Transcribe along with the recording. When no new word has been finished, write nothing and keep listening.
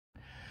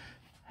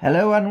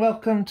Hello and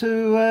welcome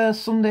to a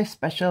Sunday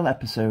special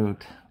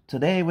episode.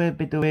 Today we'll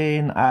be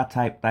doing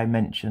R-Type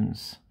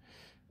Dimensions,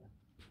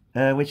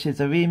 which is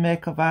a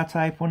remake of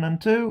R-Type 1 and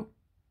 2.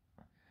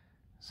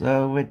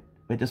 So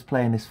we're just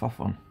playing this for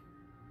fun.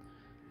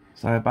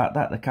 Sorry about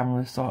that, the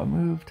camera sort of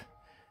moved.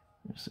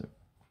 So,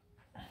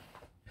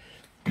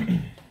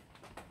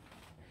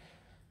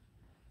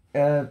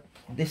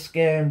 this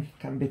game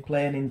can be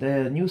played in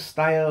the new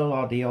style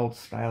or the old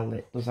style.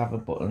 It does have a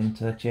button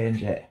to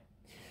change it.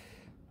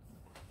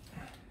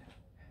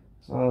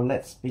 So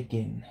let's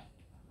begin.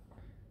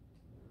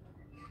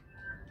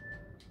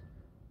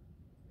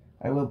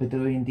 I will be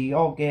doing the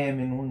whole game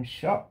in one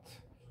shot,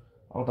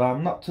 although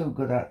I'm not too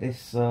good at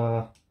this,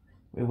 so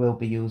we will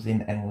be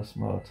using endless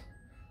mode.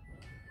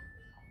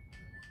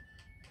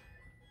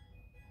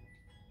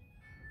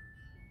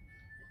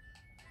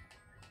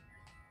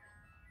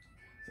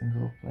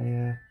 Single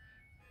player,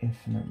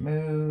 infinite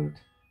mode.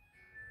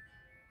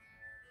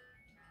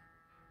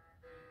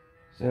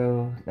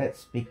 So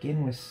let's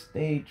begin with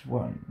stage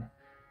 1.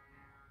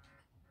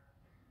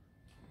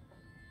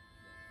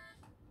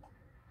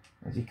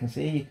 As you can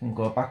see, you can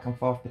go back and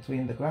forth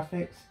between the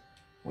graphics,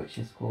 which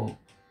is cool.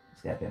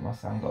 Let's get a bit more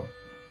sound on.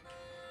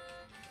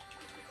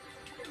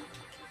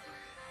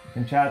 You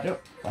can charge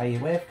up by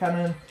your wave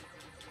cannon.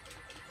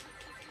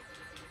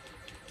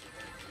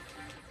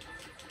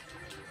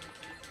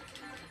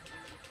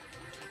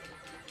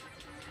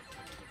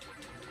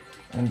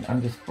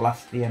 And just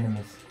blast the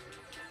enemies.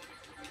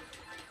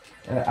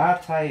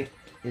 R-Type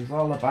is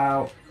all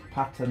about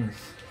patterns,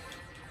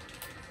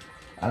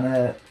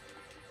 and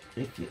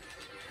if you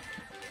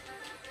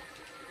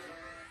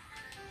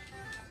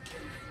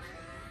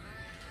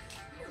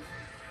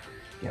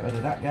get rid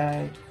of that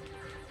guy,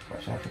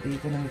 watch out for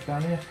these enemies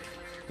down here,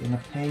 being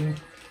a pain.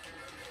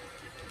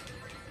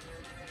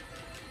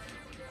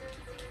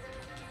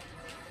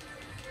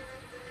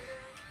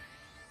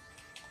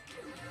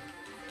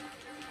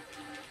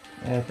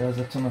 There's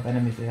a ton of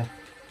enemies here.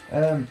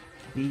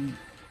 The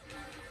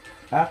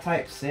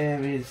R-Type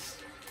series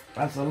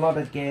has a lot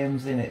of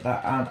games in it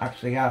that aren't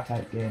actually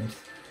R-Type games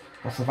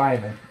for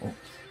surviving. Oops,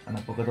 and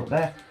I buggered up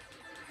there.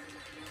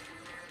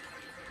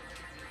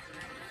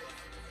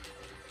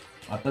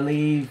 I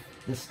believe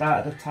the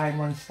start of the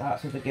timeline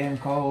starts with a game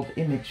called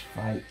Image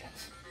Fight,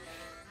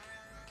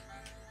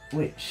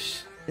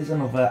 which is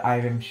another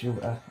IRIM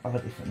shooter of a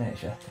different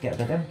nature. To get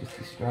rid of them, just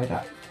destroy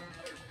that.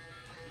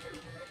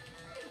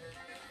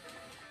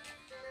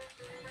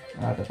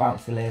 The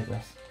bouncy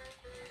lasers.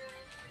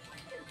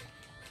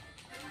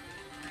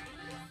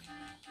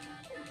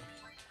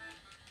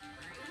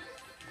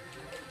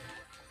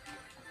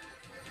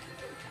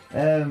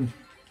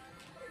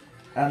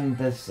 And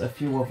there's a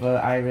few other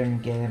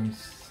IRIM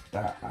games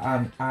that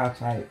aren't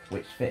R-Type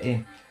which fit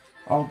in.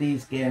 All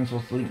these games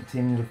was linked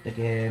in with the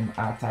game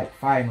R-Type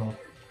Final,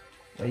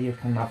 where you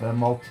can have a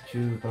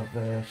multitude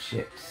of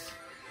ships.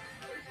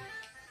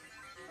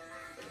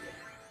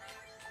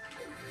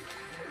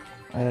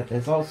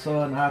 There's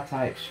also an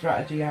R-Type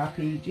strategy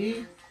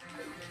RPG,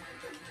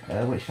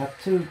 which had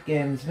 2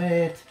 games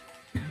made,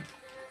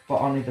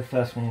 but only the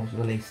first one was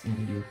released in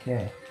the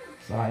UK,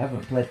 so I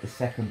haven't played the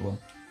second one.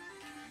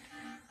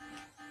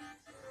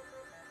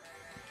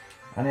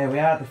 And here we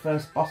are, the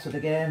first boss of the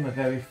game, a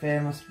very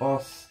famous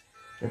boss,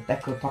 the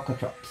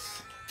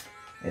Deku-Tokotrops.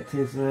 It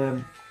is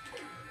known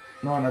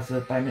as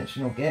a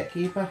dimensional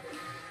gatekeeper.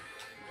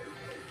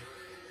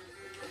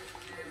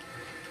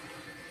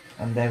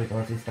 And there we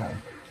go, he's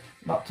down.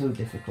 Not too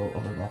difficult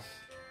of a boss.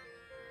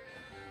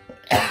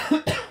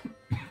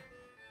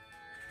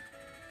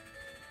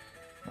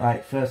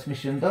 Right, first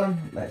mission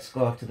done, let's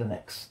go to the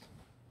next.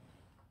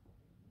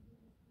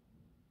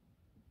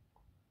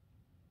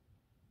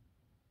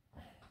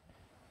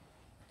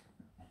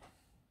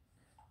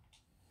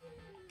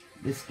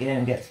 This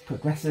game gets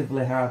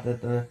progressively harder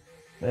the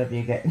further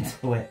you get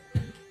into it.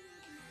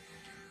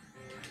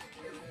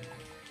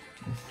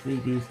 Let's see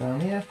these down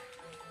here.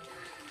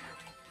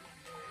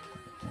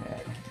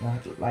 I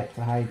like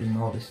to hide in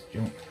all this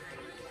junk.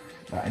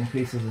 That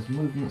increases his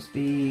movement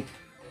speed.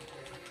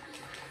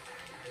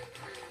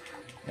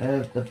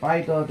 The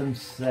Bido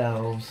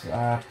themselves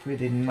are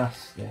pretty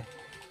nasty.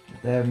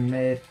 They're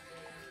made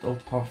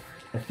up of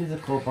a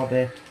physical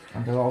body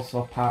and they're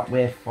also part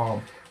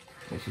waveform,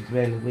 which is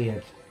really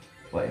weird.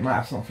 But it might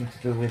have something to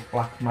do with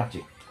black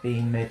magic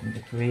being made in the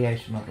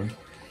creation of them.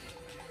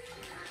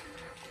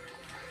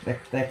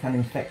 They can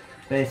infect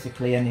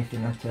basically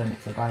anything and turn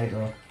it to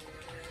Bido.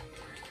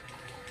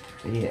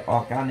 Be it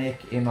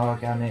organic,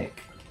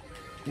 inorganic,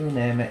 you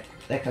name it,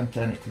 they can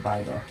turn it to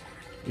Bido.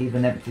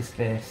 Even empty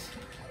space.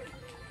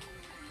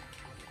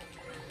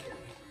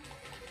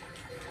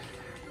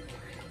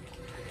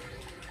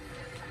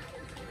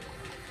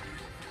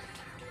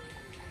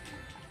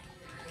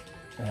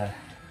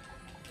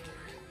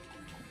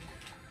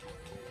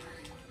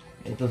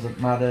 It doesn't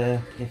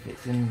matter if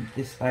it's in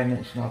this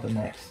dimension or the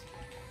next.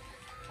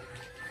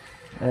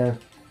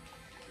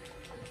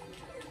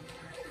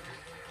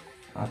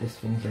 This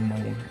thing's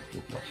annoying.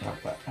 Watch out,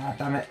 but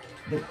damn it!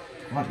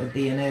 I want the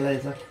DNA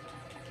laser.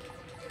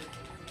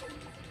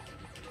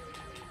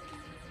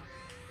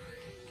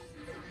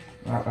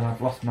 Oh, and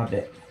I've lost my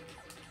bit.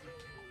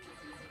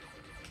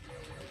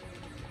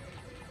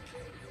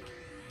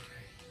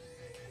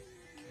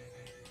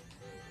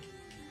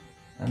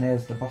 And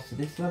there's the boss of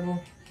this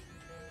level.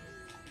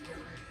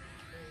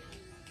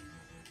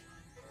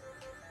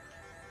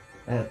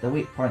 The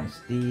weak point's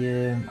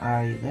the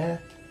eye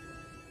there.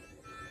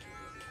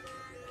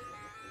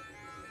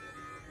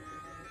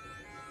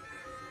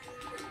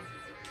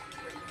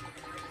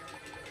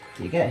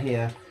 If you get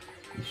here,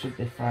 you should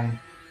be fine.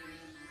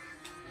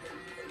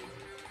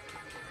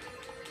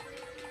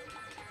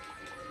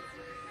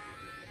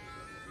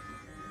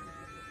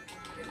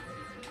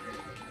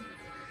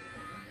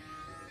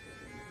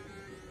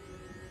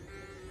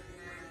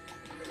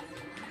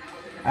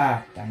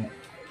 Ah, dang it.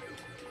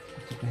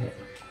 I took a hit.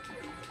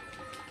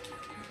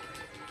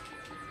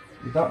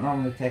 You don't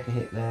normally take a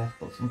hit there,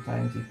 but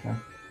sometimes you can.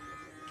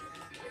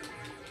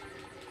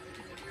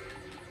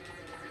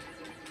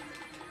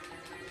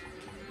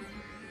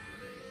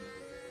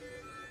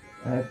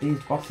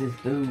 These bosses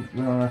do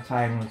run on a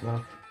timer as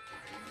well.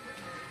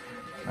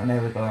 And there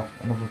we go,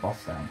 another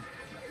boss down.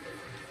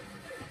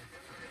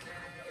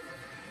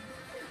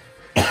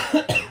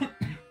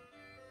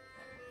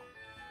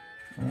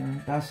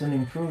 That's an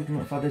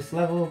improvement for this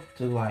level,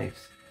 2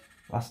 lives.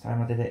 Last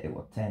time I did it, it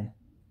was 10.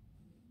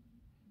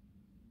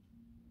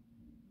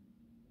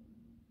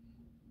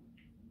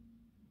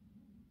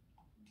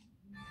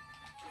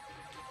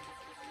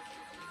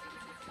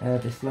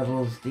 This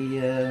level's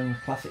the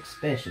classic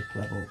spaceship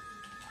level.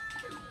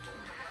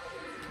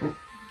 Ooh.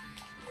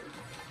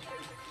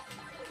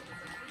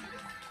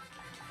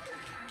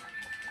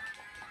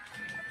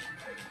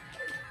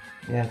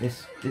 Yeah,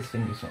 this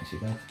thing just wants you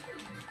dead.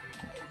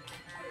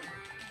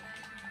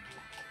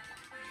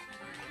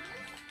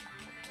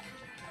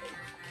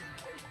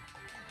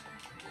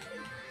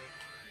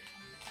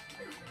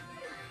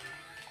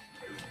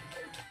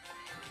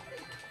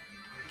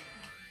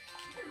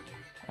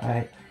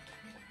 Right.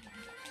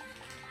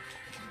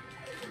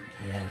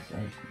 Yes,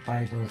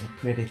 Bibles are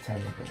pretty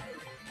terrible.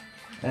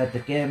 The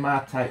game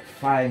R-Type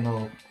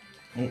final,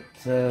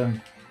 it's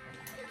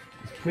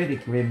pretty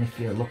grim if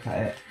you look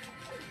at it.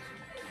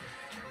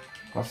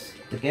 Because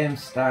the game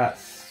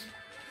starts,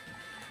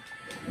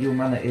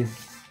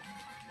 humanity's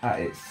at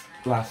its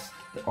last,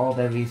 all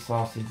their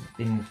resources have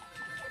been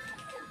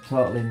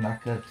totally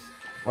knackered.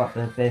 What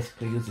they're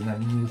basically using are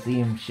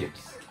museum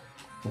ships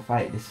to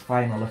fight this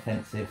final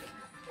offensive,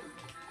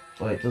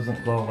 but it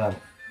doesn't go well.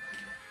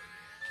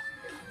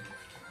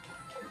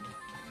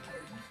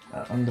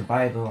 And the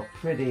Bible are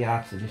pretty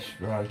hard to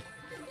destroy.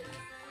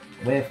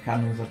 Wave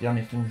cannons are the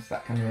only things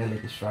that can really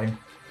destroy them.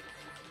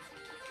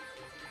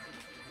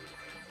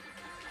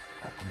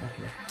 I'll come back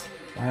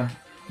here.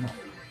 No.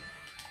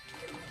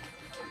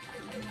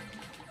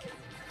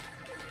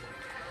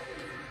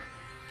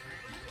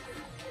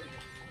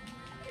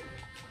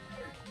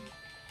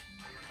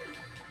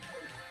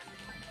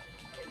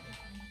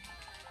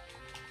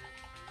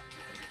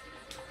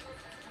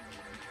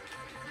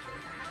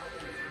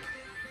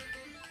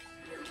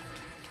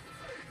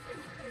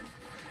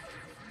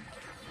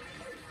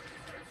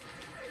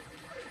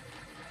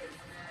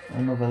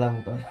 Another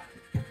level done.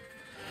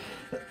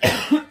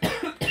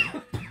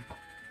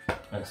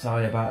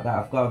 Sorry about that,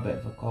 I've got a bit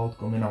of a cold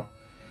coming up.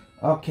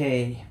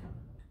 Okay,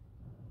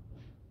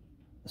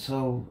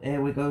 so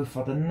here we go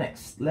for the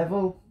next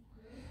level.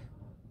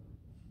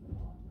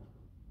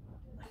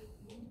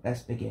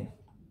 Let's begin.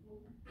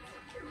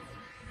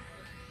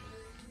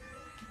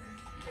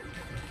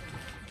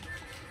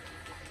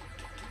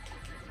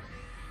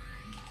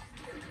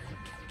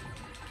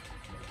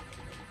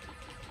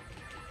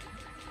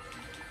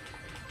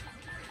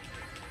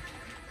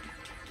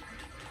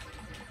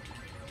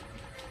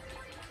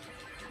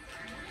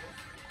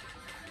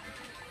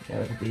 Get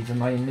rid of these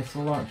annoying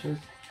missile launchers.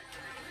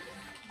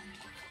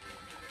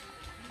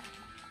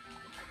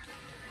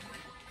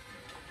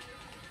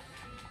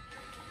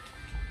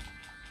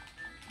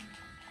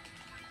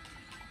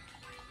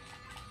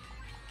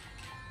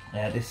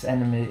 Yeah,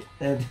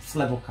 this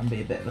level can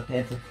be a bit of a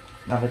pain to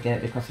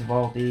navigate because of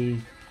all these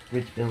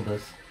bridge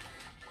builders.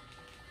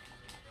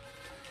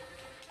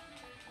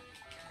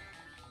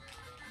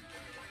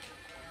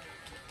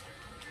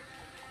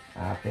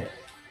 Ah, bit.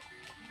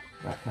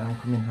 That can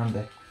come in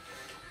handy.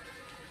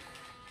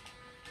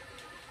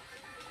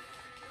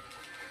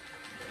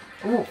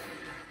 Oh!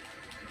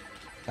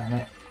 Damn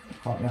it,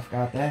 caught me off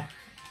guard there.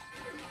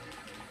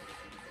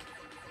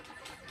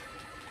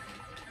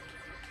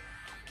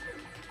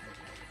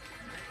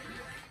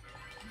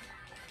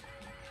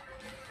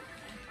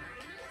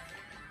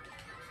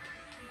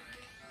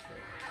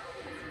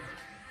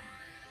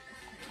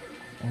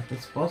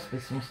 There's supposed to be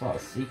some sort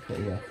of secret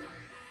here,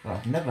 but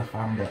I've never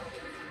found it.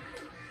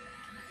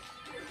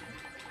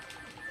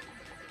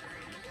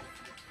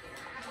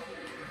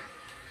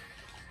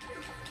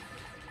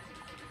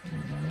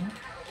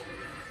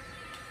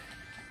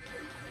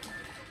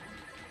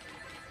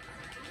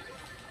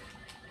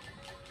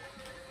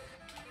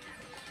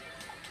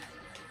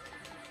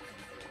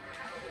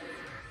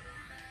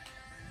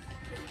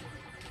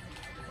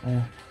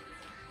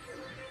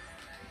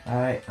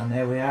 Alright, and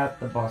here we are,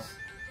 the boss.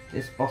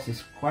 This boss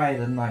is quite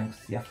annoying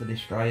because you have to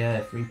destroy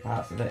 3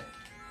 parts of it.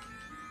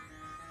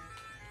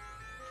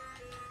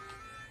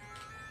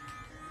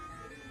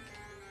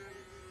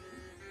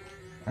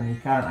 And you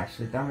can't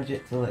actually damage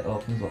it till it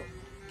opens up.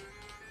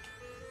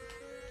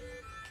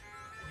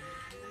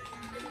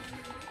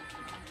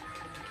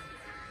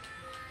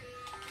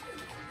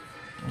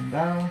 And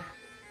down.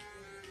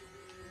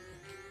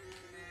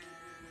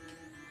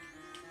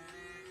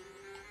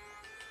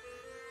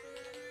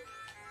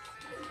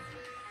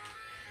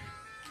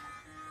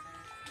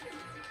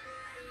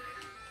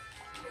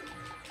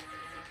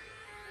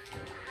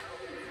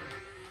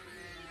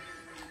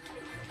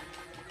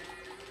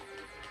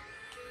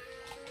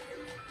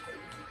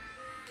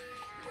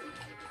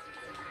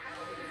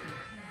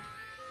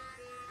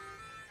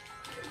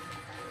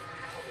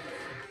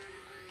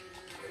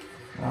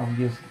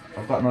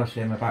 I've got no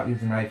shame about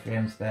using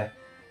iframes there.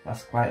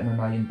 That's quite an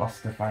annoying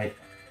boss to fight.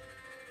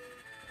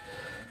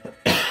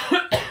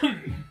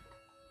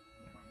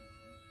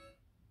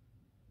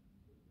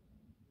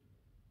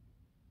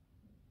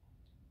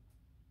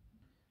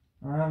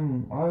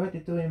 I'm already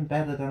doing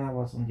better than I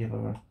was on the other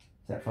one,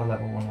 except for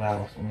level 1 where I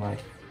lost 1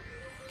 life.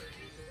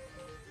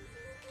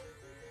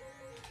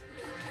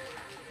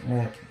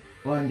 Yeah,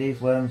 blowing these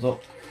worms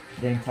up,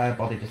 the entire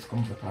body just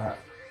comes apart.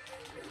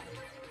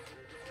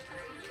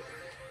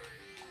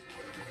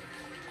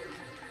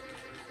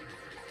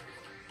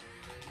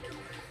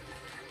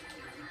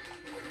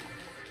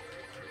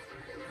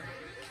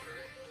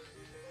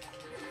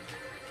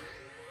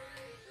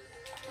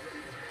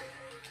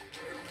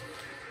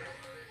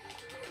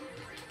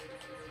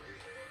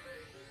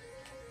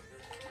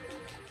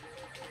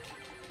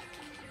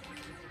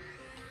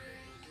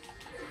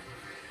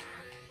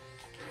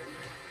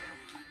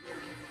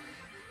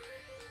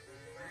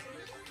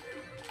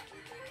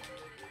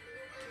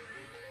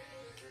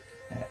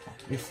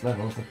 This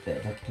level's a bit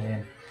of a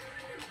pain.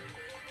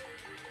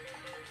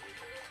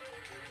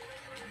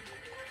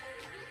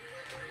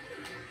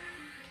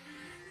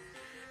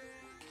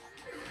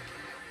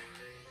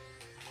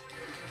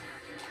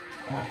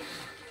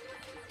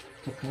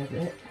 Took a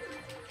bit.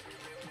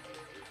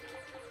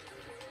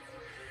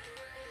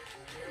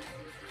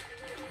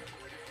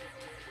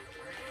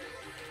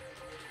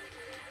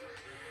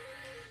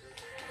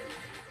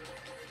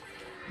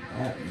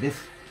 This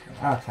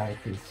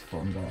R-Type is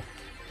fun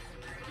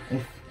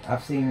though.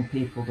 I've seen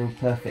people do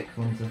perfect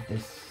runs of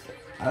this.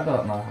 I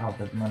don't know how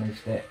they've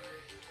managed it.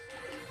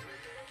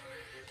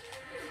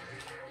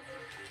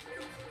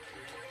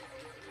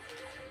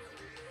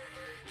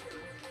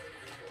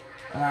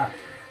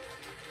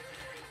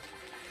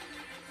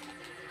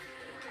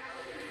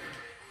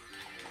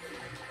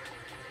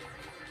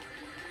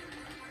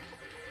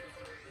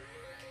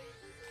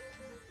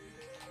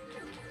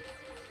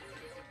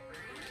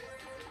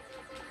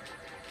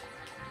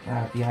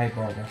 The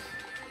eyeball does.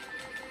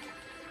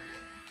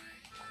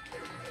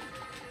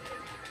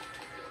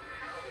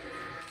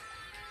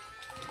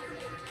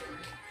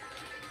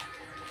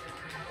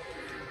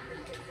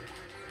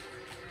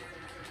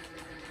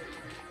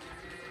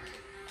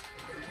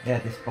 Yeah,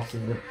 this boss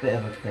is a bit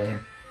of a pain.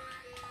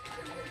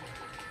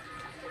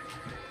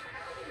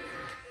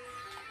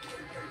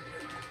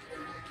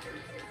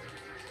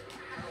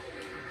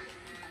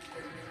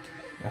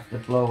 You have to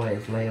blow away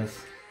his layers.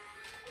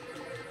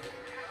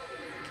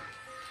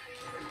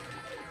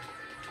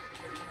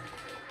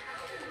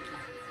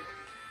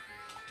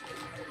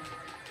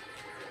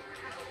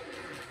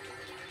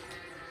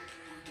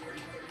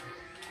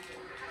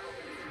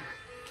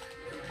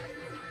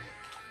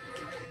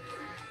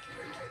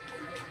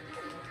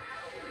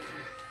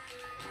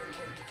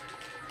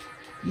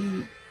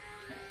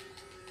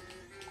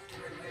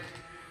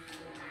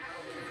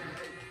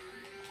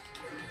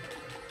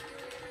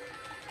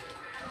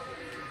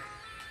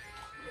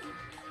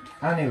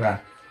 Anyway,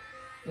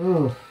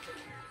 ooh.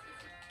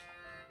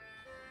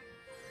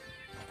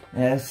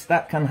 Yes,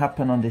 that can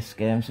happen on this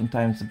game.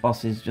 Sometimes the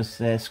bosses just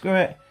say, screw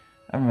it,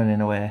 I'm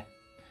running away.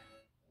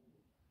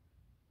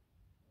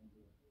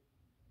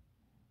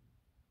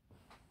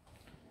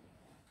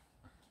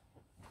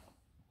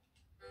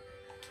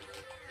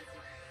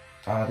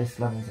 This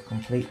level's a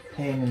complete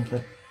pain in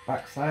the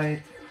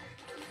backside.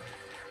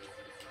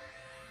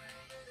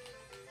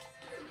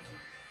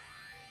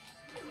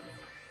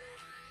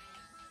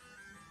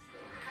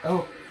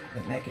 Oh,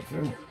 didn't make it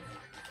through.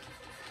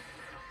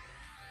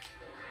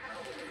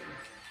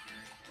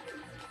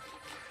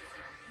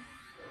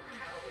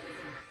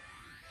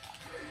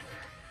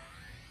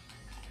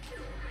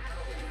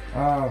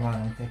 Oh man,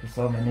 I'm taking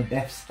so many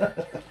deaths.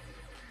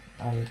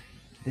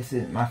 This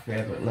isn't my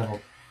favourite level.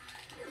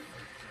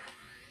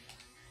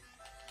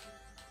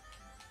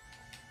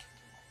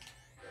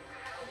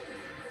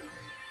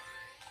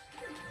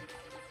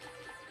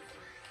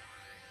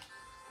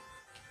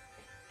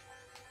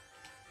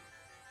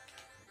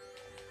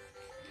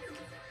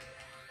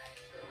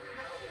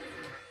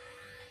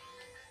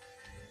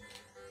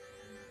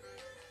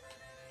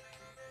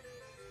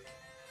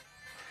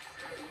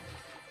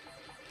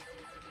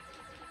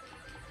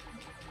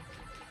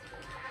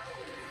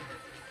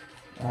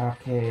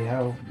 Okay,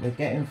 oh, we're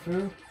getting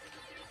through.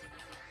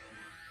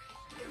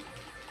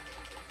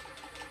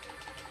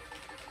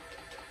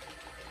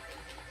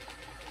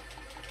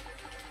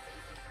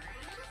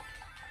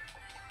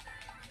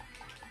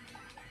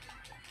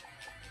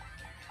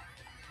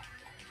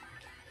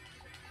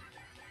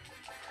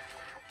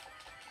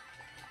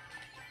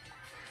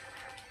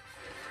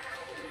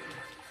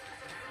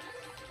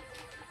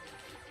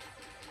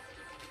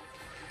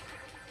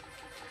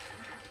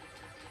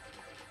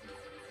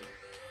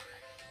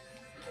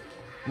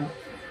 Ooh.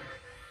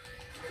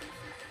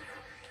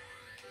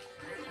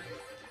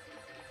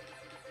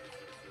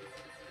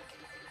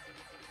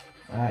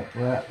 Right,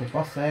 we're at the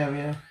boss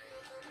area.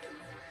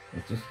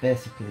 It's just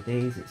basically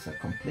these, it's a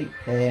complete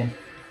pain.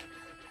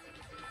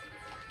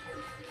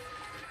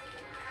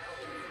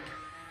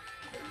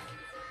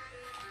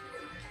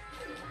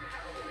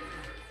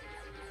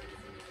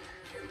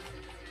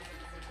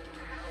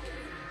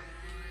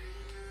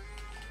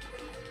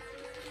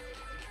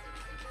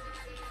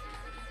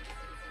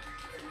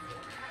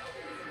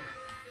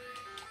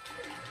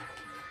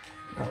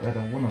 Got rid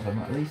of one of them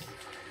at least.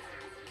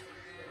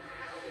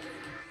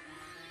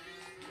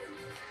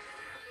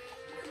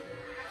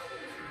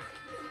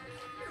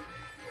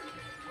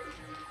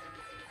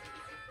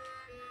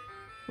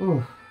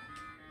 Ooh.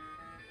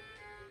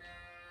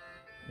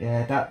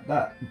 Yeah,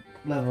 that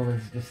level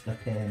is just a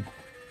pain.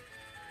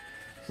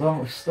 So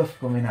much stuff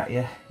coming at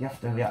you, you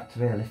have to react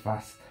really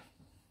fast.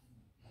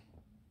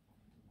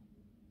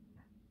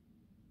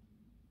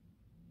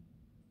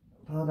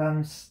 But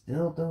I'm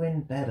still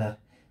doing better.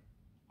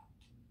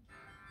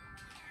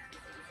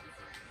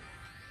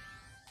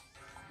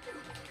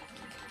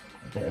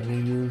 A bit of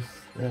reuse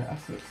the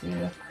assets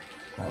here.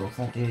 That looks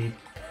like the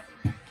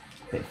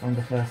bit from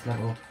the first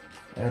level.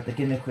 The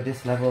gimmick with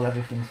this level,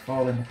 everything's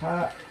falling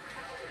apart.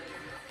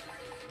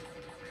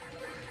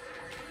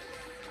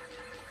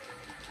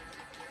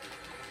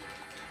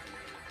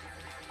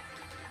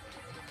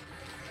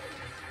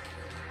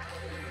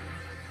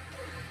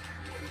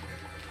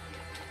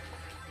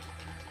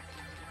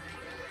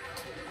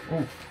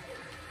 Oof.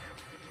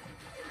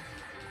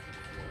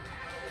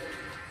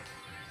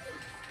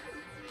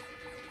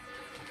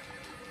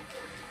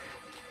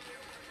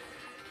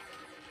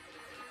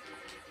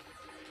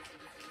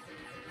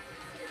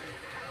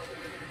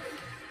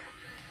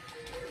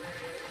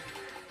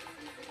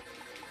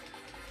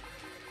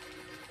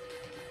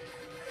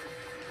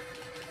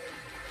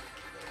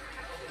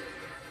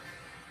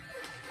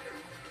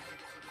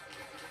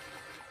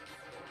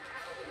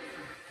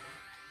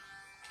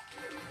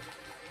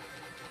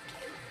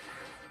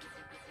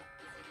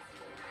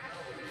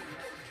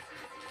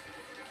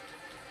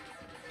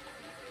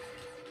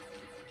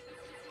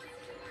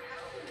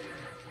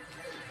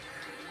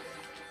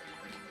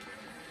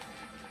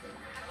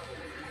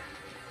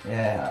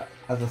 Yeah,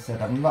 as I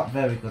said, I'm not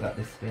very good at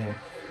this game.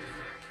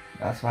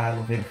 That's why I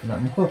love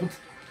Infinite Mode.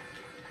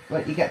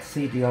 But you get to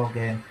see the whole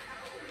game.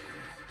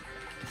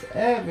 So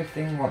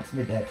everything wants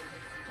me dead.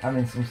 I'm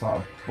in some sort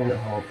of bullet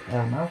hole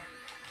hell now.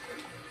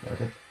 So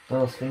did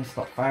those things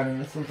stop firing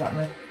missiles at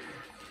me?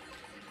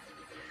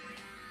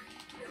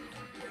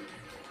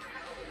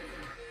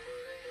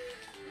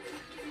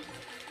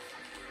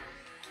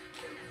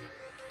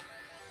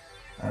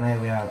 And here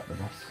we are at the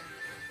boss.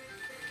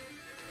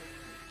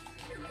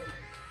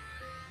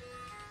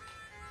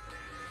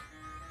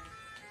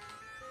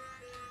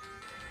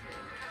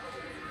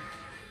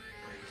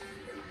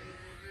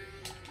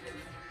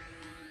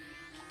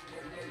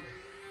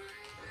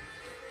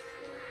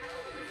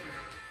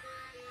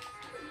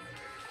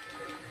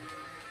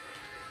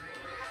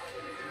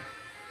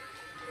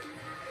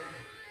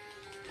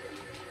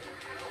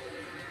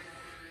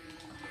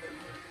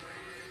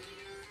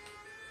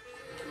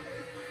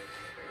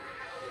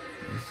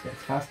 It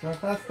gets faster and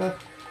faster.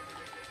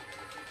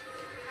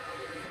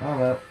 Oh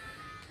well,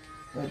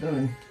 we're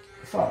doing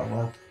sort of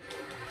well.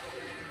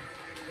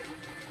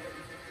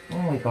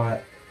 Oh, we got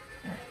it.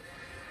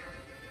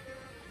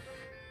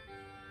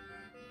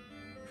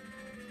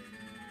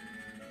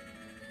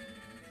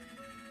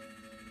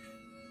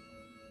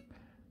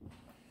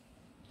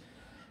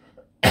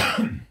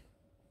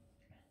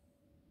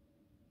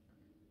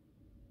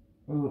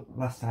 Ooh,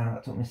 last time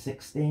that took me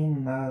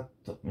 16, now it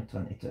took me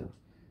 22.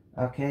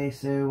 Okay,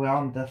 so we're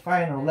on the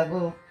final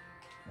level.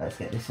 Let's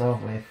get this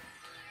over with.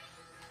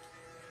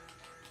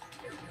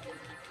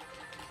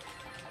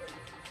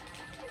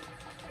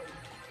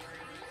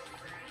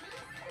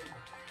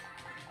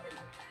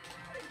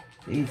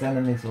 These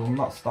enemies will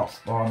not stop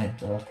spawning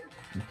though.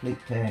 Complete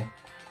pain.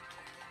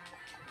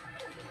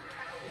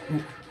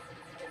 Ooh.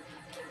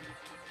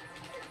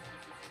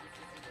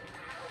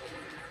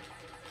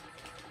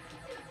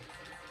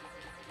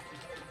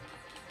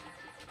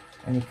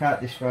 And you can't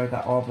destroy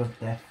that orb of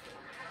death.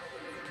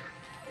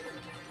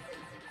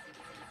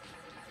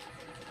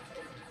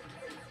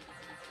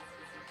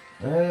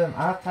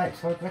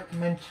 R-Types I'd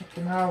recommend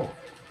checking out.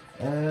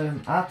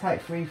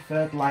 R-Type 3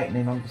 Third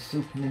Lightning on the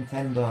Super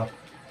Nintendo.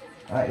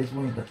 That is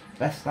one of the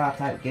best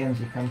R-Type games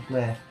you can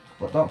play.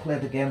 But don't play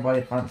the Game Boy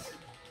Advance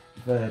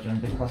version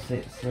because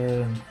it's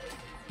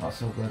not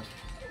so good.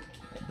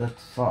 They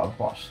sort of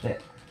botched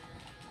it.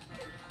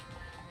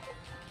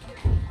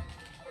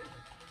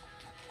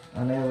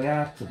 And here we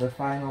are to the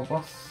final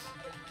boss.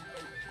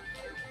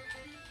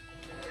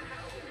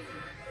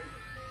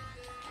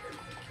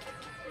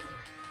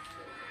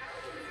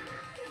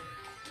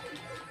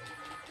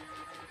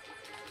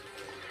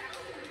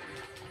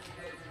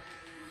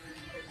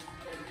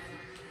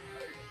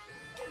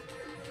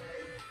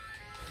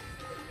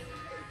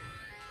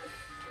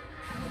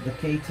 The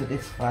key to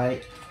this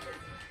fight,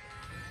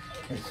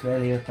 it's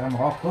really damn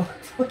awkward.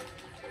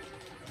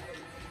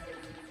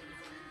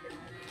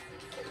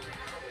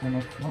 And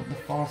I want the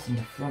force in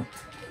the front.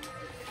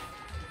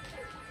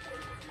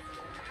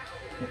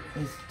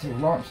 It is to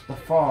launch the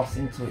force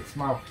into its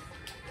mouth.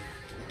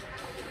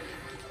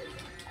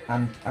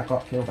 And I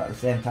got killed at the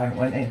same time it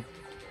went in.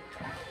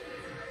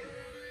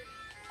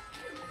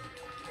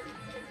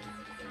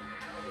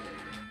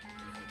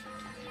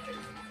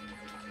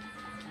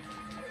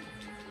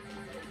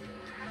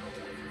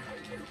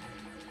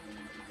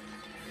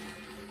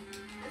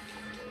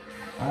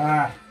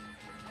 Ah,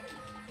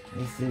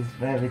 this is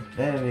very,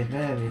 very,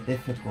 very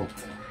difficult.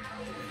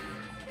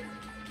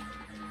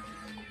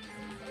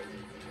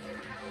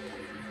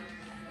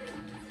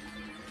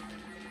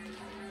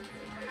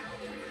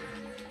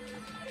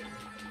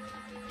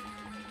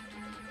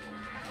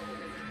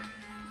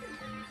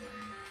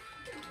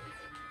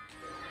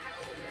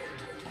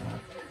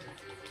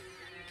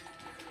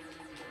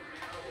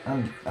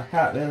 And I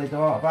can't really do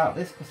out about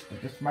this because they're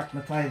just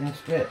magnetising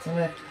straight to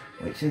me,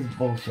 which is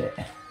bullshit.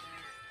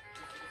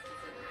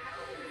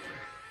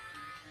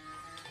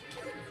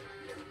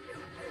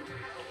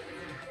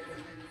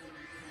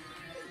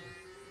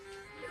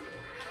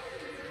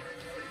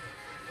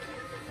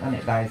 And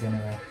it dies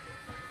anyway.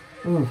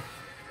 Oof.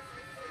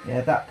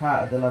 Yeah, that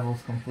part of the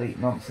level's complete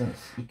nonsense.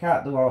 You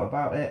can't do aught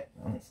about it,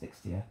 and it sticks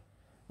to you.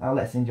 Now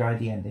let's enjoy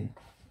the ending.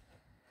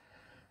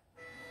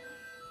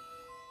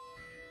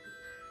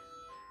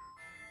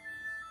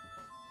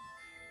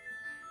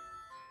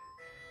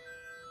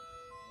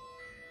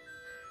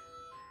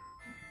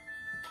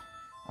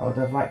 I would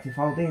have liked if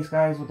all these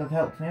guys would have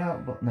helped me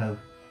out, but no.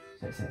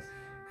 So it says,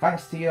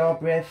 thanks to your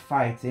brave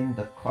fighting,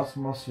 the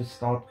cosmos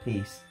restored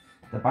peace.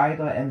 The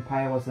Baido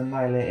Empire was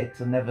annihilated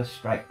to never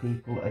strike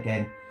people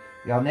again.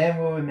 Your name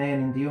will remain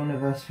in the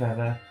universe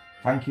forever.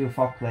 Thank you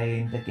for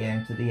playing the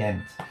game to the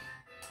end.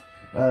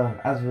 Well,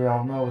 as we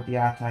all know, with the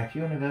R-Type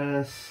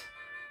universe,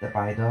 the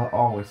Baido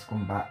always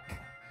come back.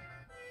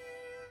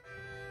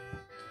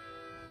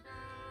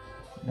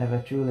 Never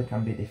truly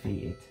can be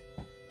defeated.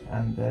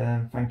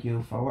 And thank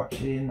you for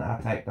watching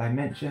R-Type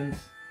Dimensions.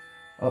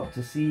 Hope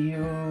to see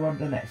you on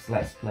the next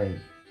Let's Play.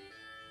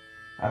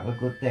 Have a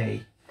good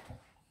day.